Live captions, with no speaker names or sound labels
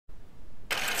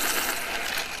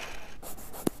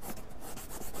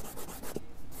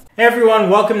Hey everyone,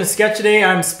 welcome to Sketch Today.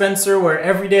 I'm Spencer, where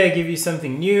every day I give you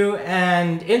something new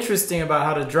and interesting about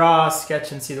how to draw,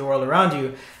 sketch, and see the world around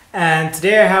you. And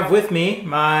today I have with me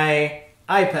my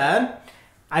iPad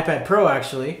Pro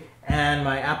actually, and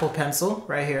my Apple Pencil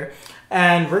right here.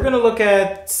 And we're going to look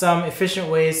at some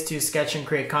efficient ways to sketch and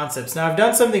create concepts. Now I've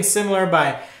done something similar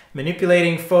by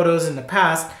manipulating photos in the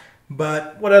past,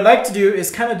 but what I'd like to do is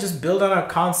kind of just build on a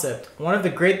concept. One of the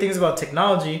great things about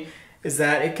technology is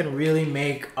that it can really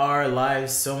make our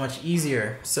lives so much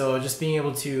easier. So just being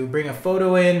able to bring a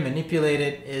photo in, manipulate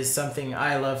it, is something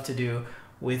I love to do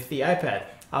with the iPad.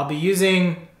 I'll be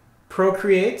using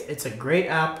Procreate. It's a great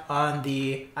app on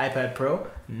the iPad Pro.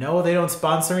 No, they don't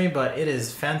sponsor me, but it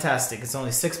is fantastic. It's only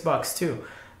 $6 too.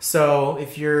 So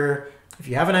if you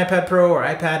have an iPad Pro or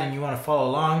iPad and you want to follow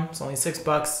along, it's only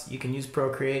 $6. You can use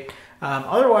Procreate.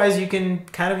 Otherwise, you can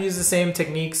kind of use the same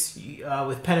techniques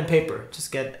with pen and paper.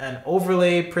 Just get an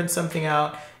overlay, print something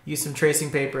out, use some tracing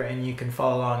paper, and you can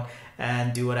follow along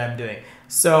and do what I'm doing.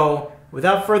 So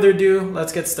without further ado,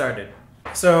 let's get started.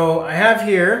 So I have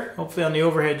here, hopefully on the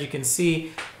overhead you can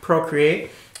see Procreate.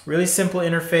 Really simple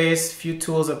interface, few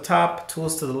tools up top,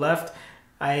 tools to the left.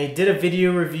 I did a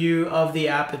video review of the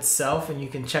app itself, and you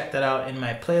can check that out in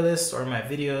my playlist or my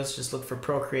videos. Just look for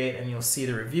Procreate and you'll see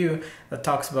the review that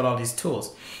talks about all these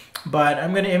tools. But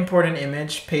I'm going to import an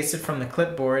image, paste it from the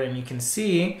clipboard, and you can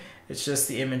see it's just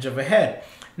the image of a head.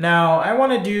 Now I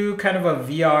want to do kind of a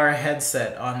VR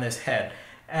headset on this head.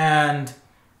 And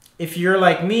if you're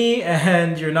like me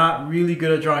and you're not really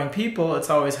good at drawing people,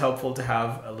 it's always helpful to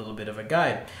have a little bit of a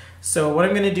guide. So what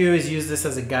I'm going to do is use this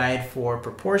as a guide for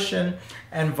proportion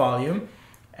and volume.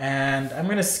 And I'm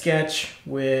going to sketch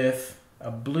with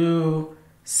a blue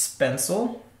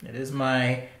stencil. It is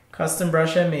my custom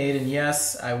brush I made, and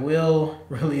yes, I will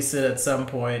release it at some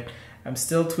point. I'm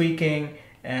still tweaking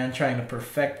and trying to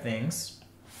perfect things.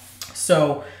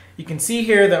 So you can see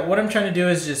here that what I'm trying to do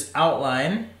is just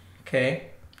outline,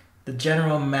 okay, the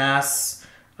general mass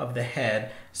of the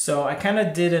head. So I kind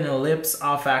of did an ellipse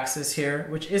off axis here,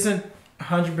 which isn't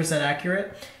 100%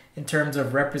 accurate in terms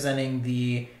of representing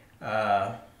the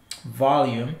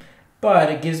volume, but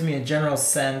it gives me a general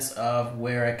sense of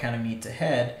where I kind of meet to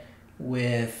head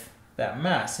with that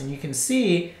mass. And you can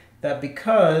see that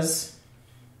because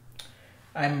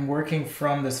I'm working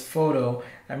from this photo,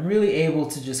 I'm really able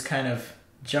to just kind of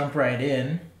jump right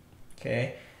in,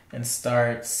 okay, and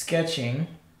start sketching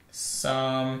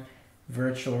some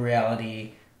virtual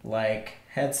reality like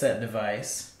headset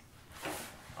device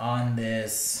on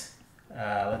this,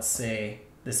 let's say,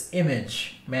 this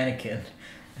image mannequin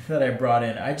that I brought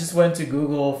in. I just went to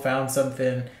Google, found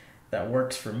something that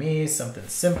works for me, something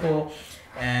simple,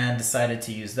 and decided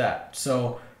to use that.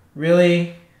 So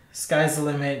really, sky's the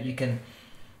limit. You can,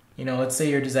 let's say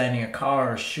you're designing a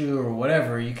car or shoe or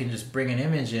whatever, you can just bring an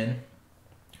image in,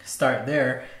 start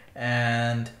there,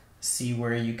 and see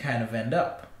where you kind of end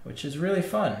up, which is really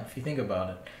fun if you think about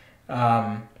it.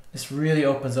 This really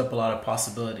opens up a lot of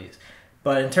possibilities.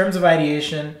 But in terms of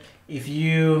ideation, if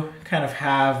you kind of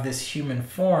have this human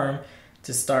form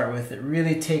to start with, it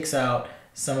really takes out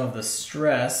some of the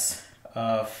stress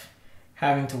of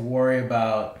having to worry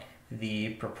about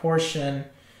the proportion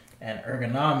and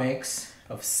ergonomics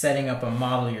of setting up a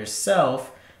model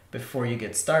yourself before you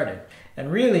get started.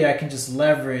 And really, I can just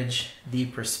leverage the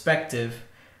perspective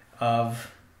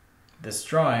of this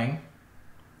drawing.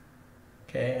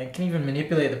 Okay, I can even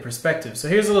manipulate the perspective. So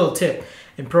here's a little tip.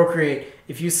 In Procreate,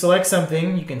 if you select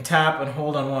something, you can tap and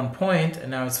hold on one point, and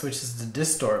now it switches to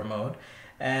distort mode.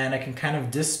 And I can kind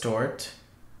of distort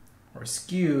or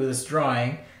skew this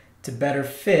drawing to better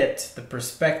fit the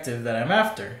perspective that I'm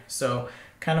after. So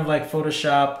kind of like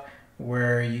Photoshop,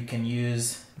 where you can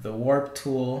use the warp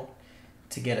tool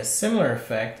to get a similar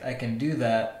effect, I can do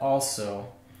that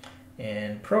also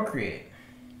in Procreate.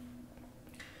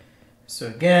 So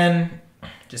again,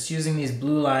 just using these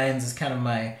blue lines is kind of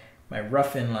my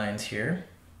rough in lines here.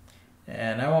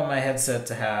 And I want my headset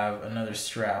to have another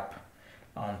strap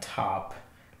on top.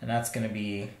 And that's going to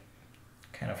be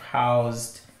kind of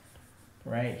housed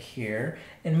right here.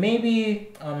 And maybe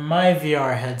on my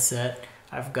VR headset,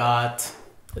 I've got,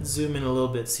 let's zoom in a little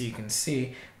bit so you can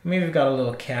see, maybe I've got a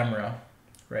little camera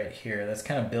right here that's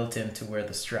kind of built into where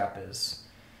the strap is.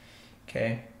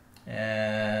 Okay,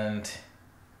 and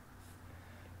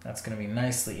that's going to be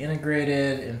nicely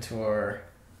integrated into our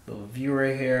little viewer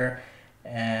here.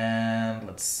 And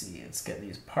let's see, let's get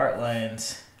these part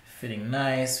lines fitting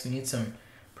nice. We need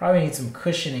probably need some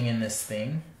cushioning in this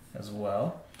thing as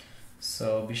well.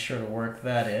 So be sure to work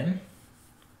that in.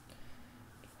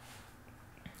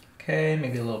 Okay,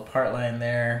 maybe a little part line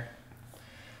there.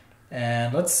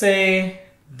 And let's say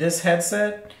this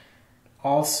headset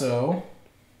also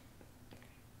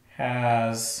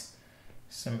has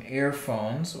some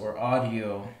earphones or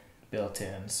audio built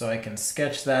in, so I can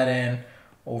sketch that in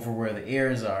over where the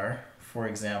ears are, for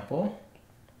example.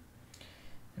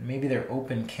 And maybe they're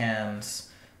open cans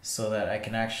so that I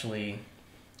can actually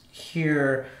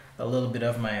hear a little bit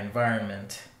of my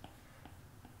environment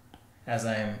as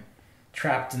I'm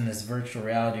trapped in this virtual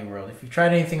reality world. If you've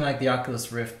tried anything like the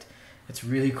Oculus Rift, it's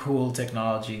really cool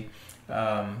technology.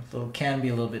 It can be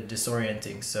a little bit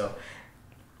disorienting. So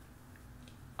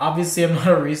obviously I'm not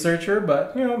a researcher,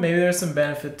 but maybe there's some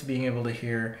benefit to being able to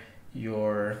hear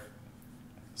your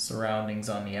surroundings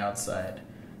on the outside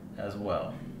as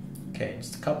well. Okay,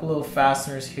 just a couple little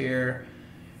fasteners here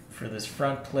for this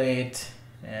front plate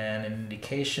and an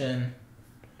indication.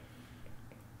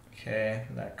 Okay,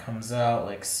 that comes out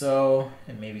like so,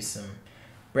 and maybe some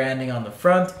branding on the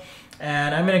front.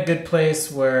 And I'm in a good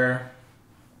place where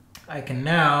I can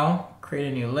now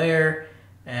create a new layer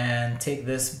and take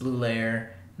this blue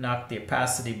layer, knock the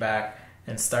opacity back,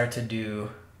 and start to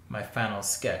do my final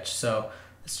sketch. So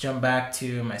let's jump back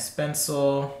to my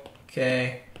stencil.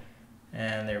 Okay,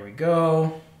 and there we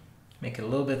go. Make it a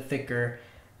little bit thicker,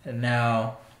 and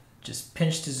now just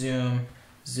pinch to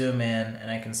zoom in, and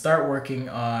I can start working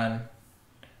on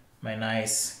my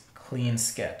nice clean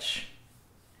sketch.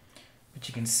 But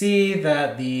you can see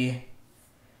that the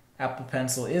Apple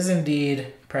Pencil is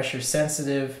indeed pressure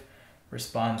sensitive,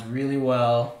 responds really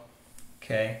well,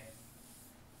 okay,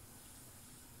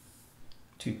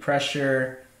 to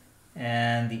pressure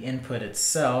and the input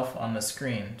itself on the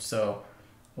screen. So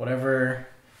whatever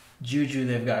juju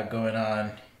they've got going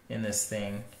on in this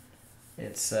thing,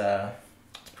 it's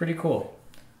pretty cool,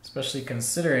 especially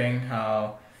considering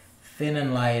how thin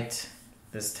and light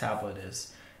this tablet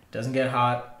is. It doesn't get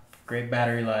hot, great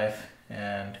battery life,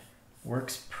 and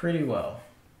works pretty well.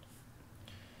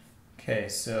 Okay,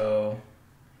 so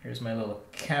here's my little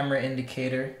camera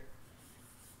indicator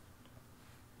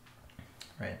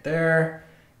right there,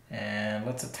 and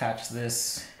let's attach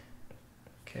this,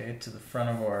 okay, to the front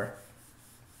of our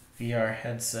VR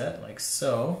headset like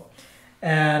so.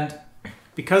 And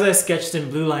because I sketched in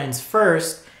blue lines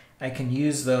first, I can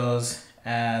use those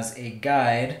as a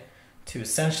guide to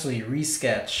essentially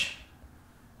resketch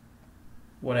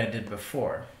what I did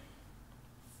before.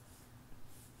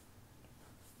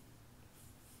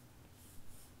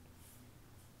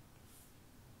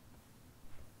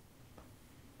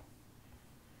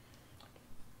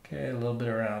 Okay, a little bit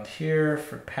around here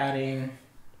for padding.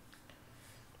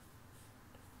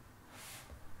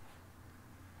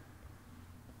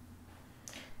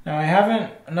 Now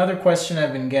another question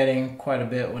I've been getting quite a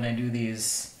bit when I do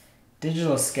these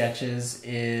digital sketches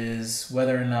is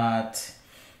whether or not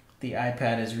the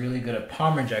iPad is really good at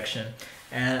palm rejection.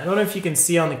 And I don't know if you can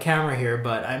see on the camera here,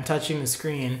 but I'm touching the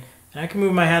screen, and I can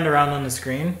move my hand around on the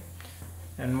screen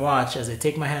and watch as I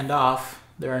take my hand off,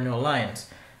 there are no lines.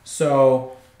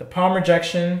 So the palm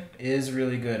rejection is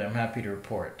really good, I'm happy to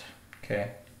report.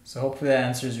 Okay, so hopefully that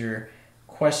answers your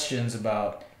questions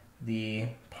about the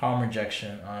palm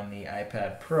rejection on the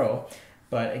iPad Pro.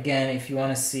 But again, if you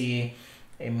want to see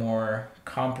a more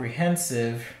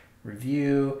comprehensive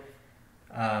review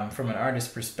from an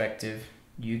artist perspective,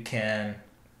 you can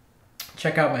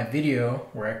check out my video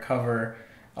where I cover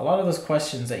a lot of those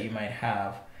questions that you might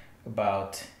have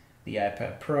about the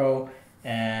iPad Pro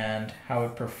and how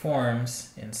it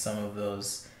performs in some of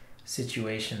those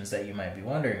situations that you might be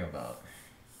wondering about.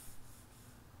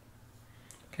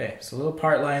 Okay, so a little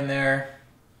part line there.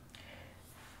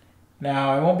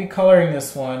 Now, I won't be coloring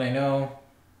this one. I know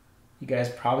you guys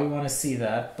probably want to see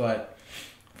that, but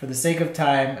for the sake of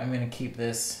time, I'm going to keep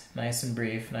this nice and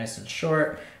brief, nice and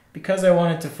short, because I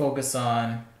wanted to focus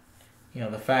on,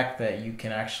 the fact that you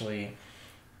can actually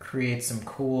create some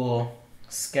cool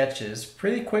sketches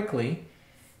pretty quickly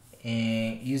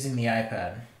using the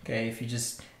iPad. Okay, if you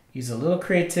just use a little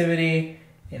creativity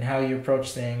in how you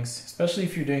approach things, especially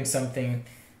if you're doing something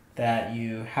that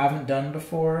you haven't done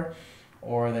before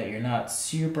or that you're not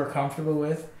super comfortable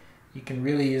with, you can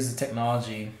really use the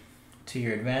technology to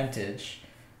your advantage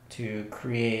to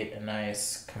create a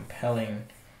nice, compelling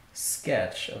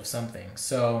sketch of something.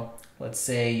 So let's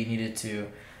say you needed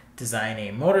to design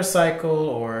a motorcycle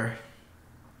or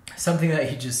something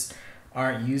that you just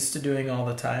aren't used to doing all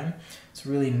the time. It's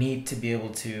really neat to be able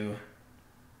to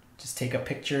just take a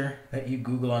picture that you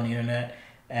Google on the internet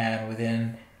and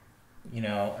within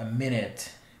a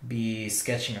minute be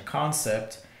sketching a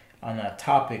concept on a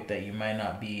topic that you might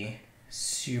not be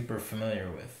super familiar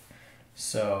with.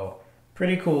 So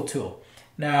pretty cool tool.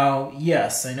 Now,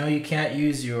 yes, I know you can't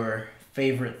use your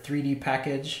favorite 3D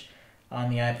package on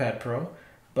the iPad Pro.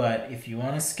 But if you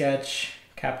want to sketch,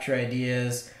 capture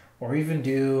ideas, or even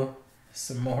do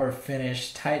some more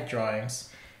finished tight drawings,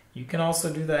 you can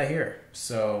also do that here.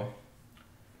 So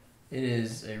it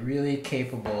is a really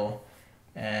capable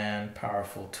and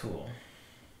powerful tool.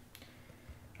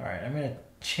 All right, I'm gonna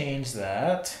change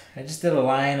that. I just did a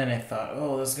line and I thought,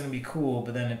 oh, this is gonna be cool,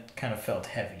 but then it kind of felt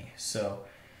heavy. So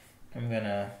I'm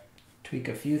gonna tweak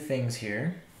a few things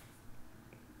here.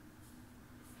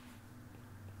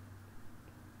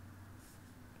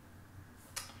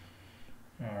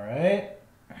 All right,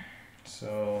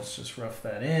 so let's just rough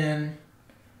that in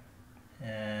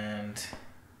and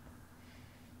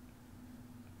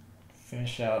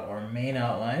finish out our main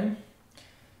outline.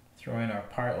 Throw in our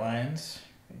part lines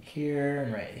right here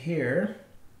and right here.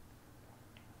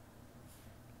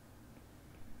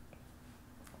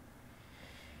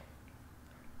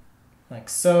 Like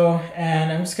so,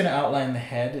 and I'm just going to outline the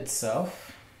head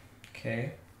itself.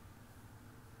 Okay.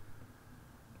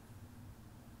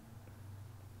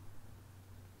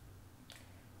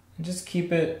 And just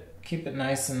keep it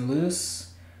nice and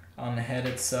loose on the head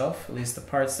itself, at least the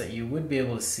parts that you would be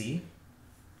able to see.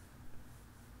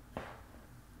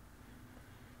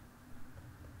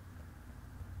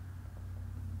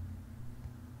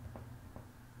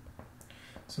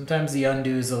 Sometimes the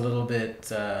undo is a little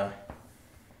bit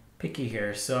picky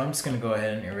here, so I'm just going to go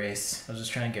ahead and erase. I was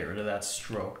just trying to get rid of that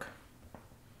stroke.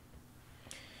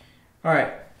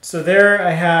 Alright, so there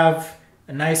I have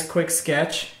a nice quick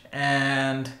sketch,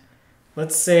 and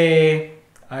let's say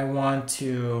I want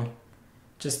to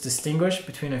just distinguish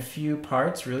between a few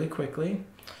parts really quickly.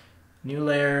 New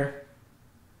layer,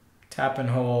 tap and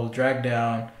hold, drag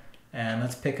down, and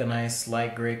let's pick a nice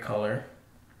light gray color.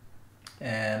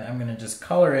 And I'm going to just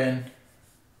color in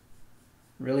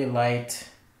really light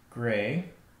gray.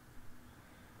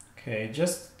 Okay,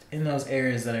 just in those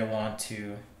areas that I want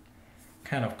to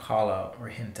kind of call out or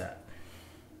hint at,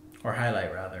 or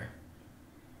highlight rather.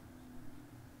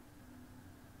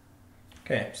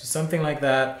 Okay, so something like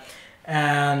that.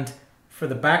 And for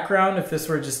the background, if this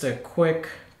were just a quick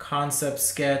concept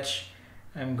sketch,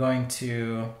 I'm going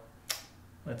to,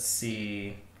 let's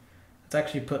see, let's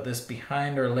actually put this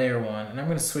behind our layer one, and I'm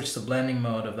going to switch the blending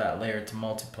mode of that layer to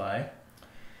multiply.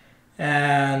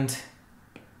 And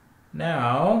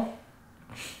now,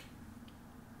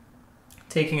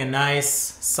 taking a nice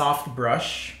soft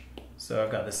brush, so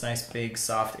I've got this nice big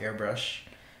soft airbrush,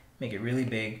 make it really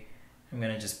big. I'm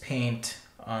going to just paint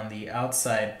on the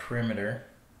outside perimeter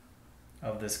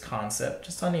of this concept,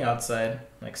 just on the outside,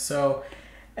 like so.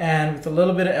 And with a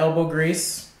little bit of elbow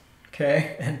grease,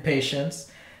 okay, and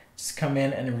patience, just come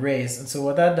in and erase. And so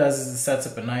what that does is it sets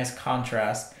up a nice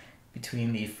contrast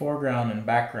between the foreground and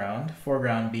background,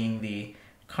 foreground being the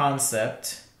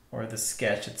concept or the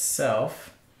sketch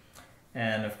itself,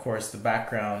 and of course the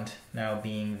background now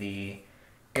being the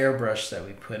airbrush that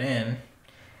we put in.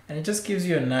 And it just gives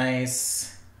you a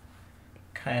nice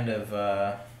kind of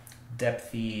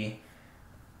depthy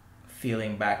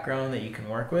feeling background that you can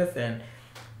work with. And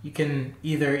you can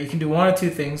do one or two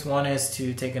things. One is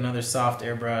to take another soft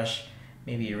airbrush,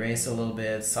 maybe erase a little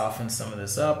bit, soften some of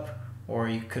this up, or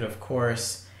you could of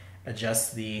course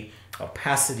adjust the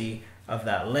opacity of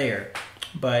that layer.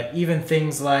 But even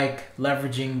things like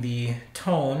leveraging the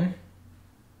tone,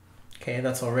 okay,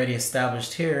 that's already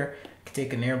established here. You can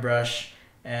take an airbrush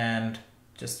and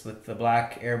just with the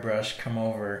black airbrush come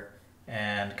over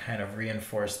and kind of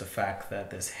reinforce the fact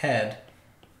that this head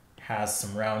has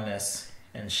some roundness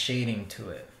and shading to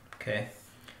it, okay?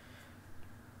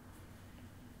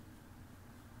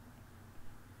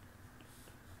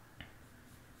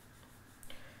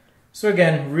 So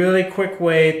again, really quick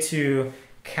way to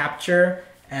capture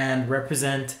and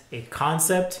represent a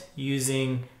concept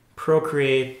using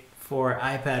Procreate for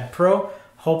iPad Pro.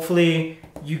 Hopefully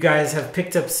you guys have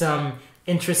picked up some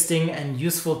interesting and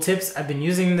useful tips. I've been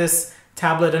using this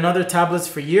tablet and other tablets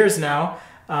for years now.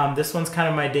 This one's kind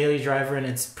of my daily driver, and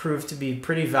it's proved to be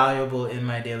pretty valuable in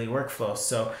my daily workflow.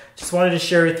 So just wanted to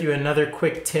share with you another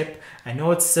quick tip. I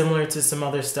know it's similar to some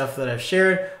other stuff that I've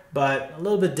shared, but a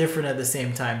little bit different at the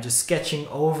same time. Just sketching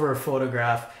over a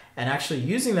photograph and actually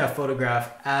using that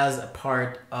photograph as a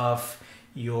part of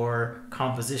your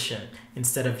composition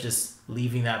instead of just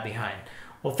leaving that behind.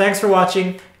 Well, thanks for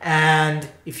watching, and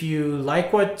if you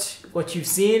like what you've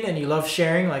seen and you love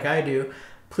sharing like I do,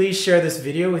 please share this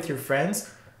video with your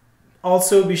friends.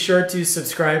 Also, be sure to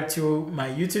subscribe to my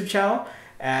YouTube channel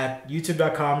at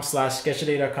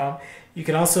youtube.com/sketchaday.com. You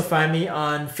can also find me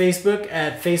on Facebook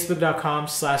at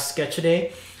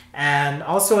facebook.com/sketchaday, and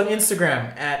also on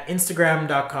Instagram at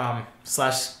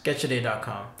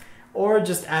instagram.com/sketchaday.com, or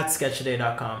just at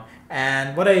sketchaday.com.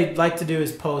 And what I like to do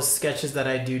is post sketches that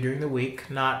I do during the week,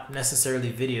 not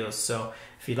necessarily videos. So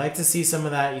if you'd like to see some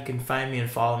of that, you can find me and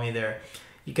follow me there.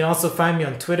 You can also find me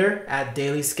on Twitter at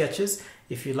Daily Sketches.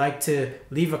 If you'd like to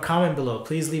leave a comment below,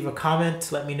 please leave a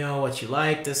comment. Let me know what you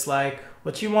like, dislike,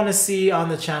 what you want to see on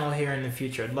the channel here in the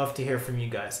future. I'd love to hear from you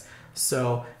guys.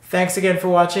 So thanks again for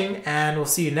watching, and we'll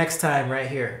see you next time right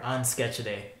here on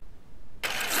Sketch-A-Day.